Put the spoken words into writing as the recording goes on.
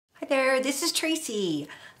there, this is Tracy.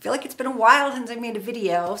 I feel like it's been a while since I made a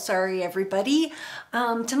video. Sorry, everybody.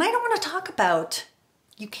 Tonight I want to talk about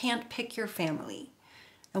you can't pick your family.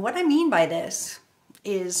 And what I mean by this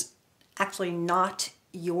is actually not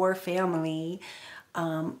your family,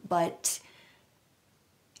 but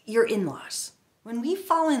your in-laws. When we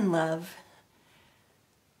fall in love,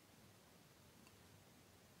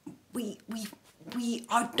 we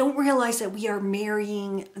don't realize that we are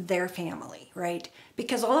marrying their family, right?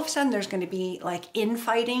 Because all of a sudden there's going to be like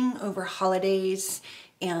infighting over holidays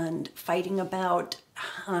and fighting about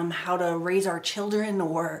how to raise our children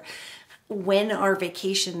or when our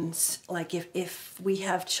vacations, like if we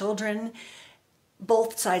have children,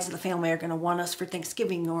 both sides of the family are going to want us for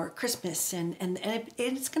Thanksgiving or Christmas, and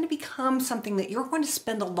it's going to become something that you're going to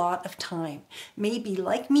spend a lot of time. Maybe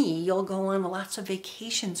like me, you'll go on lots of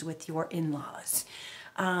vacations with your in-laws.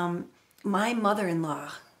 My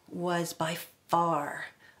mother-in-law was by far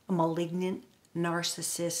a malignant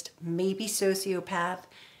narcissist, maybe sociopath.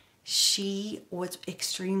 She was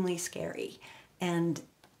extremely scary, and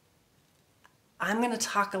I'm going to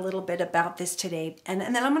talk a little bit about this today, and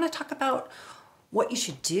then I'm going to talk about what you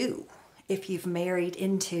should do if you've married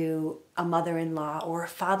into a mother-in-law or a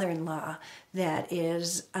father-in-law that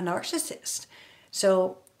is a narcissist.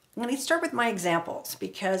 So I'm going to start with my examples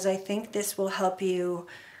because I think this will help you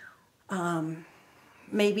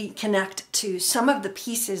maybe connect to some of the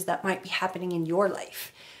pieces that might be happening in your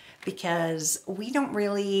life, because we don't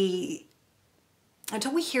really,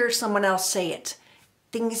 until we hear someone else say it,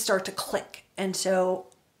 things start to click. And so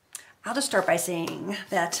I'll just start by saying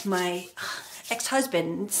that my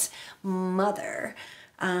ex-husband's mother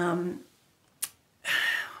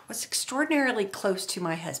was extraordinarily close to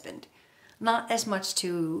my husband, not as much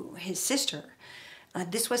to his sister.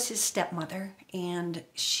 This was his stepmother, and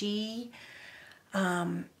she,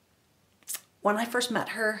 when I first met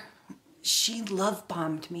her, she love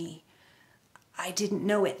bombed me. I didn't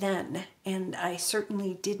know it then, and I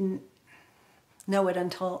certainly didn't know it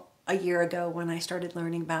until a year ago when I started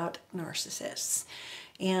learning about narcissists.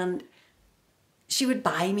 And she would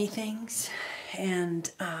buy me things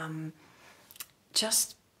and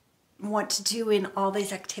just want to do in all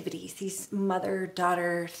these activities, these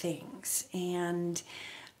mother-daughter things, and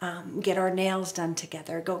get our nails done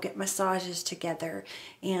together, go get massages together.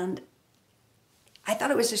 And I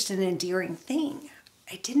thought it was just an endearing thing.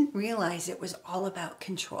 I didn't realize it was all about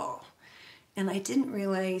control. And I didn't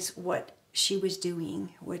realize what she was doing,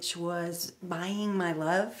 which was buying my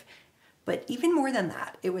love. But even more than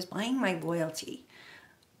that, it was buying my loyalty,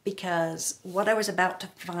 because what I was about to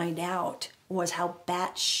find out was how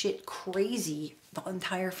batshit crazy the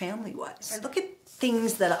entire family was. I look at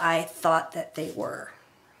things that I thought that they were,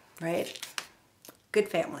 right? Good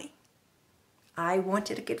family. I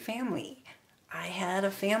wanted a good family. I had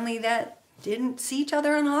a family that didn't see each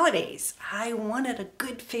other on holidays. I wanted a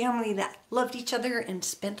good family that loved each other and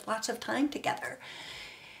spent lots of time together.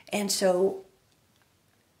 And so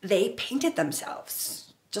they painted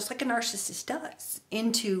themselves, just like a narcissist does,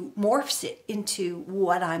 morphs it into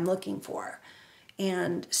what I'm looking for.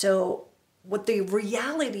 And so what the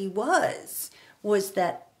reality was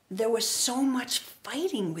that there was so much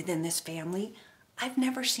fighting within this family. I've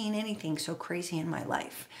never seen anything so crazy in my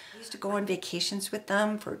life. I used to go on vacations with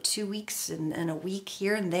them for 2 weeks and a week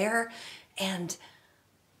here and there, and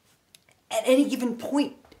at any given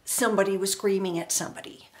point, somebody was screaming at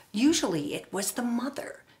somebody. Usually it was the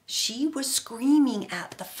mother. She was screaming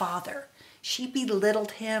at the father. She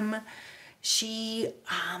belittled him. She,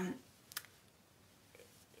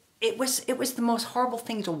 it was the most horrible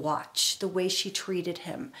thing to watch, the way she treated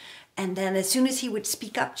him. And then as soon as he would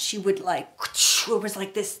speak up, she would like, it was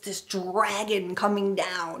like this dragon coming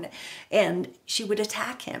down, and she would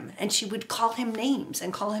attack him, and she would call him names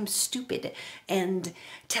and call him stupid and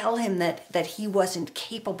tell him that he wasn't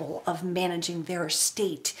capable of managing their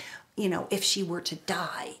estate, you know, if she were to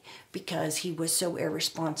die, because he was so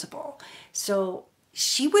irresponsible. So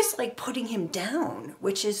she was like putting him down,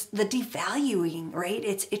 which is the devaluing, right?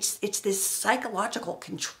 It's this psychological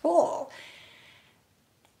control.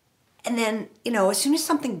 And then, you know, as soon as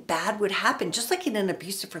something bad would happen, just like in an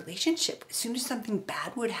abusive relationship, as soon as something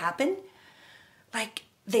bad would happen, like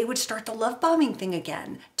they would start the love bombing thing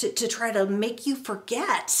again to try to make you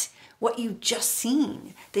forget what you just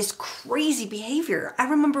seen, this crazy behavior. I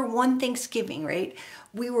remember one Thanksgiving, right?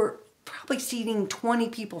 We were probably seating 20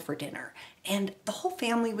 people for dinner, and the whole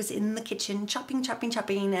family was in the kitchen chopping,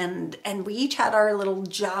 and we each had our little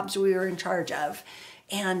jobs we were in charge of.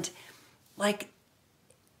 And like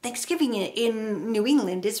Thanksgiving in New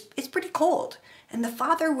England is pretty cold, and the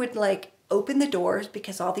father would like open the doors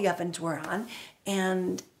because all the ovens were on,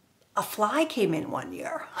 and a fly came in one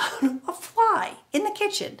year. A fly in the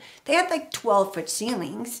kitchen. They had like 12-foot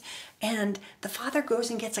ceilings, and the father goes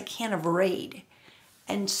and gets a can of Raid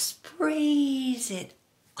and sprays it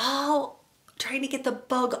all, trying to get the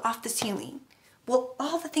bug off the ceiling. Well,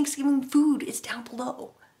 all the Thanksgiving food is down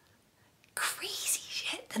below. Crazy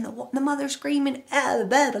shit. And the mother screaming, blah,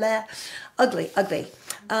 blah, blah. Ugly, ugly.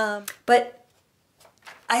 But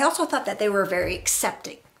I also thought that they were very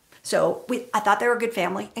accepting. So I thought they were a good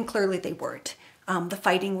family, and clearly they weren't. The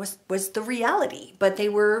fighting was the reality, but they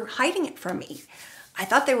were hiding it from me. I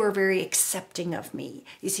thought they were very accepting of me.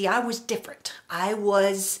 You see, I was different. I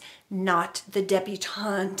was not the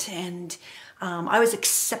debutante, and I was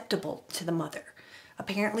acceptable to the mother.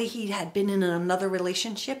 Apparently, he had been in another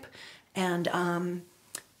relationship, and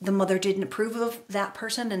the mother didn't approve of that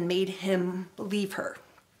person and made him leave her.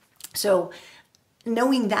 So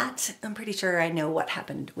knowing that, I'm pretty sure I know what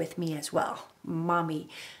happened with me as well. Mommy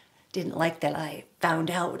didn't like that I found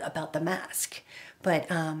out about the mask, but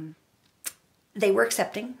they were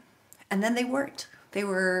accepting, and then they weren't. They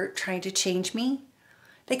were trying to change me.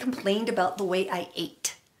 They complained about the way I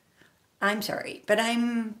ate. I'm sorry, but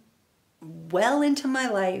I'm well into my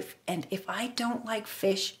life, and if I don't like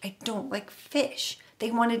fish, I don't like fish. They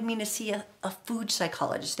wanted me to see a food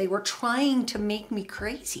psychologist. They were trying to make me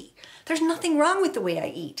crazy. There's nothing wrong with the way I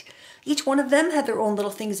eat. Each one of them had their own little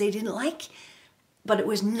things they didn't like, but it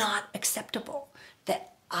was not acceptable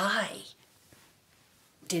that I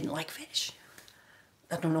didn't like fish.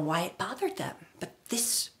 I don't know why it bothered them, but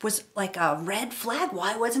this was like a red flag.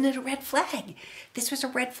 Why wasn't it a red flag? This was a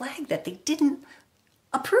red flag that they didn't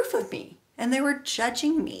approve of me, and they were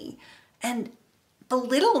judging me and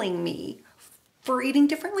belittling me for eating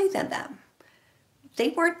differently than them. They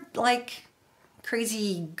weren't like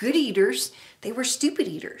crazy good eaters. They were stupid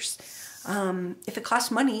eaters. If it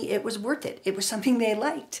cost money, it was worth it. It was something they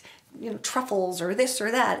liked. You know, truffles or this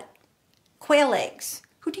or that. Quail eggs.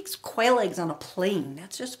 Who takes quail eggs on a plane?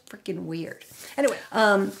 That's just freaking weird. Anyway,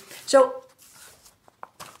 so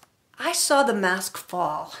I saw the mask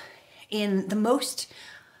fall in the most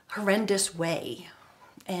horrendous way.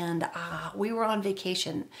 And we were on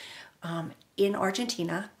vacation in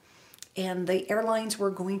Argentina, and the airlines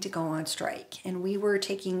were going to go on strike, and we were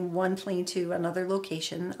taking one plane to another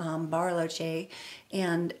location, Bariloche,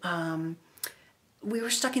 and we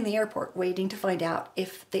were stuck in the airport waiting to find out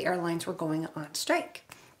if the airlines were going on strike.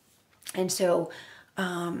 And so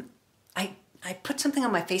I put something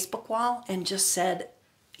on my Facebook wall and just said,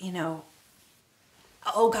 you know,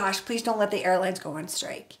 oh gosh, please don't let the airlines go on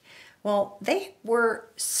strike. Well, they were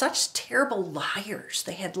such terrible liars.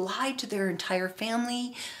 They had lied to their entire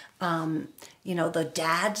family, you know, the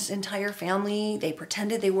dad's entire family. They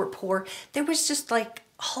pretended they were poor. There was just like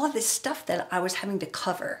all of this stuff that I was having to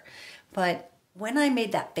cover. But when I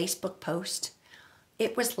made that Facebook post,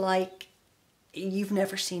 it was like, you've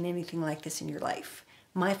never seen anything like this in your life.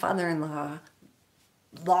 My father-in-law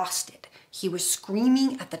lost it. He was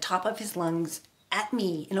screaming at the top of his lungs at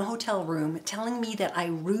me in a hotel room, telling me that I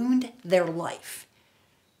ruined their life.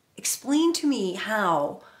 Explain to me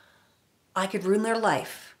how I could ruin their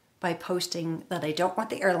life by posting that I don't want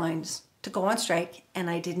the airlines to go on strike, and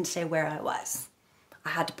I didn't say where I was. I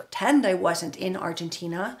had to pretend I wasn't in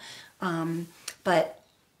Argentina, but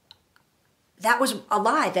that was a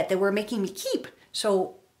lie that they were making me keep.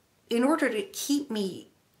 So in order to keep me,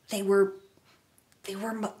 they were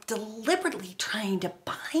deliberately trying to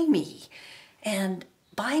buy me, and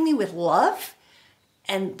buy me with love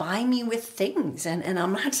and buy me with things. And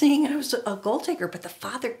I'm not saying I was a gold digger, but the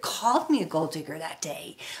father called me a gold digger that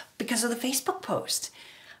day because of the Facebook post.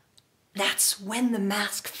 That's when the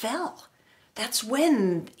mask fell. That's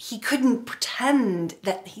when he couldn't pretend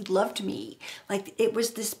that he loved me. Like, it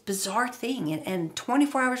was this bizarre thing. And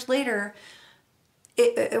 24 hours later,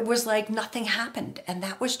 it was like nothing happened. And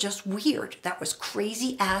that was just weird. That was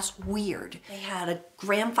crazy ass weird. They had a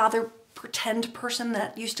grandfather pretend person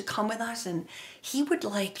that used to come with us, and he would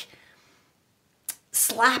like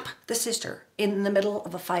slap the sister in the middle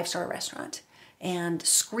of a 5-star restaurant and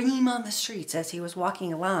scream on the streets as he was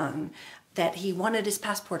walking along that he wanted his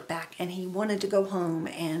passport back and he wanted to go home,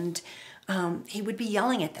 and he would be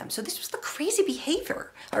yelling at them. So this was the crazy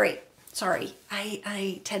behavior. All right, sorry,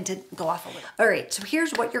 I tend to go off a little. All right, so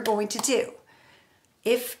here's what you're going to do.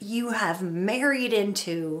 If you have married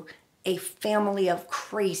into a family of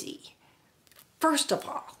crazy, first of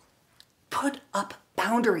all, put up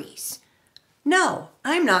boundaries. No,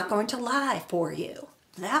 I'm not going to lie for you.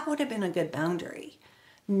 That would have been a good boundary.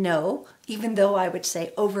 No, even though I would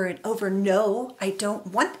say over and over, no, I don't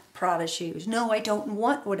want Prada shoes. No, I don't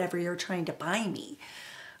want whatever you're trying to buy me.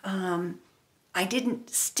 I didn't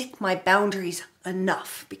stick my boundaries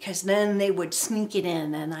enough, because then they would sneak it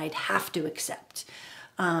in and I'd have to accept.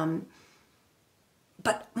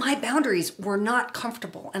 But my boundaries were not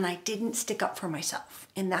comfortable and I didn't stick up for myself.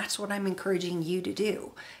 And that's what I'm encouraging you to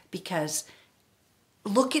do, because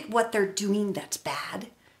look at what they're doing that's bad,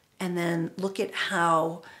 and then look at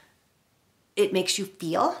how it makes you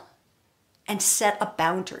feel and set a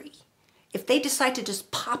boundary. If they decide to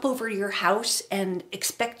just pop over to your house and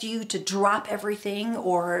expect you to drop everything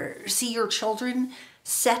or see your children,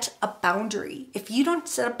 set a boundary. If you don't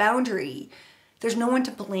set a boundary, there's no one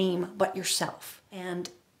to blame but yourself. And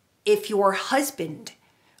if your husband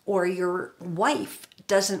or your wife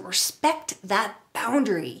doesn't respect that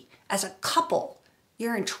boundary as a couple,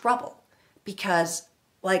 you're in trouble. Because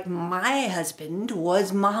like my husband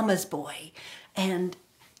was mama's boy. And,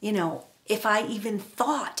 you know, if I even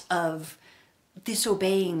thought of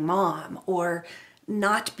disobeying mom or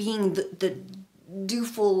not being the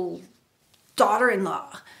dutiful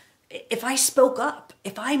daughter-in-law, if I spoke up,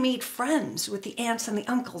 if I made friends with the aunts and the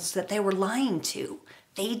uncles that they were lying to,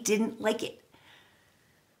 they didn't like it.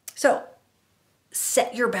 So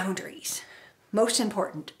set your boundaries, most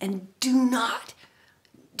important, and do not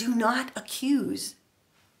accuse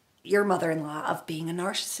your mother-in-law of being a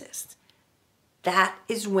narcissist. That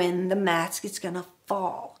is when the mask is going to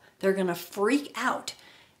fall. They're going to freak out.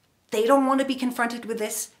 They don't want to be confronted with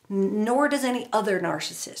this, nor does any other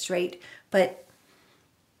narcissist, right? But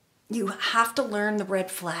you have to learn the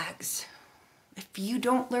red flags. If you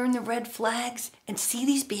don't learn the red flags and see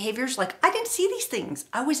these behaviors, like I didn't see these things.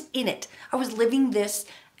 I was in it. I was living this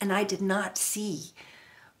and I did not see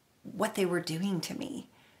what they were doing to me.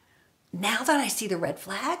 Now that I see the red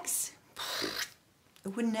flags,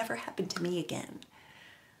 it would never happen to me again.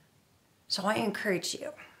 So I encourage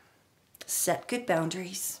you, set good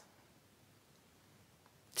boundaries.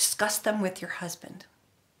 Discuss them with your husband.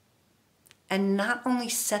 And not only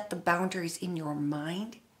set the boundaries in your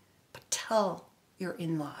mind, but tell your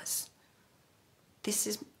in-laws, this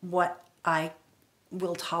is what I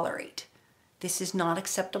will tolerate. This is not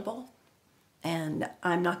acceptable. And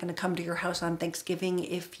I'm not going to come to your house on Thanksgiving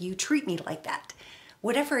if you treat me like that.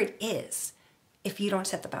 Whatever it is, if you don't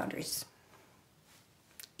set the boundaries,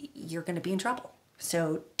 you're going to be in trouble.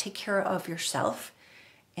 So take care of yourself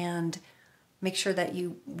and make sure that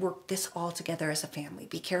you work this all together as a family.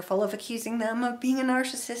 Be careful of accusing them of being a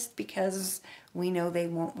narcissist, because we know they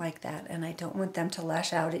won't like that. And I don't want them to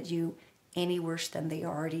lash out at you any worse than they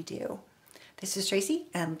already do. This is Tracy,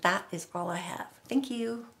 and that is all I have. Thank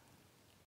you.